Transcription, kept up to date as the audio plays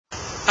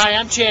Hi,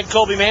 I'm Chad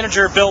Colby,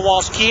 manager of Bill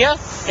Walsh Kia,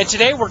 and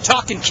today we're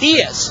talking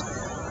Kias.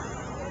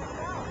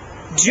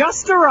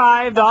 Just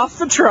arrived off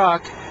the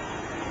truck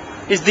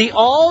is the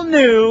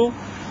all-new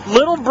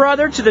little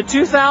brother to the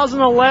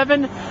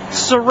 2011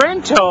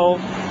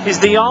 Sorento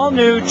is the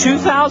all-new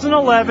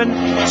 2011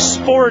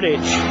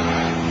 Sportage.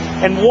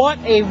 And what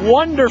a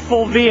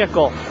wonderful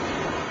vehicle.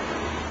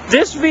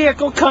 This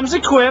vehicle comes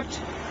equipped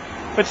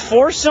with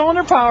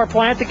 4-cylinder power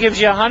plant that gives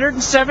you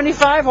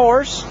 175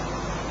 horse.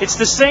 It's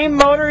the same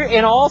motor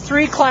in all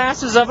three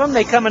classes of them.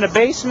 They come in a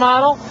base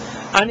model,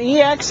 an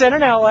EX, and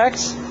an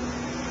LX.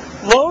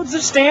 Loads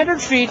of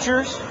standard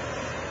features.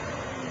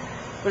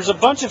 There's a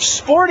bunch of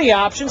sporty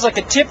options like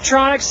a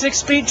Tiptronic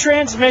 6-speed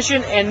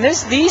transmission, and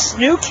these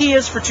new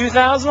Kias for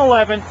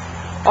 2011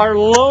 are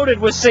loaded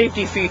with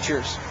safety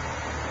features.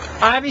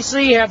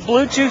 Obviously, you have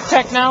Bluetooth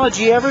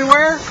technology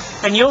everywhere,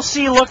 and you'll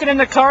see looking in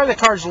the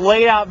car's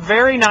laid out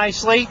very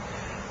nicely.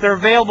 They're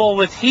available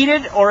with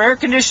heated or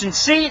air-conditioned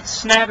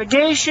seats,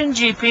 navigation,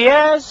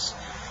 GPS,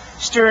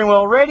 steering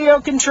wheel radio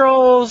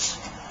controls.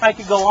 I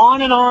could go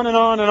on and on and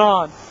on and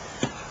on.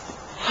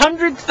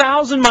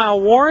 100,000-mile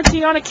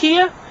warranty on a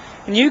Kia,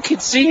 and you can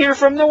see here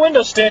from the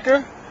window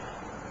sticker.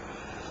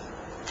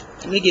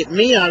 Let me get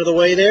me out of the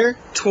way there.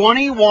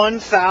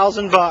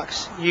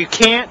 $21,000. You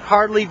can't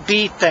hardly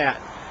beat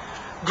that.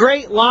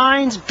 Great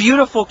lines,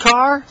 beautiful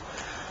car.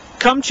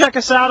 Come check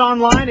us out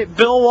online at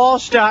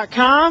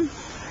billwalsh.com.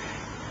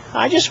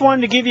 I just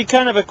wanted to give you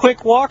kind of a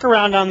quick walk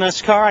around on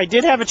this car. I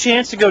did have a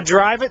chance to go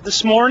drive it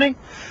this morning.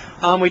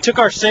 We took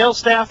our sales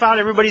staff out.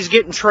 Everybody's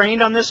getting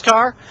trained on this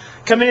car.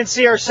 Come in and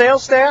see our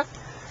sales staff.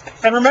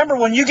 And remember,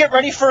 when you get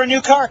ready for a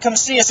new car, come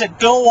see us at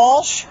Bill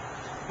Walsh.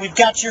 We've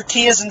got your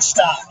Kias in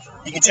stock.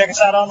 You can check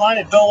us out online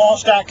at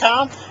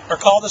billwalsh.com or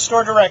call the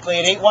store directly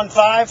at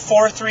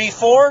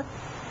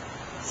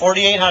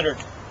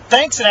 815-434-4800.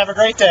 Thanks and have a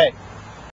great day.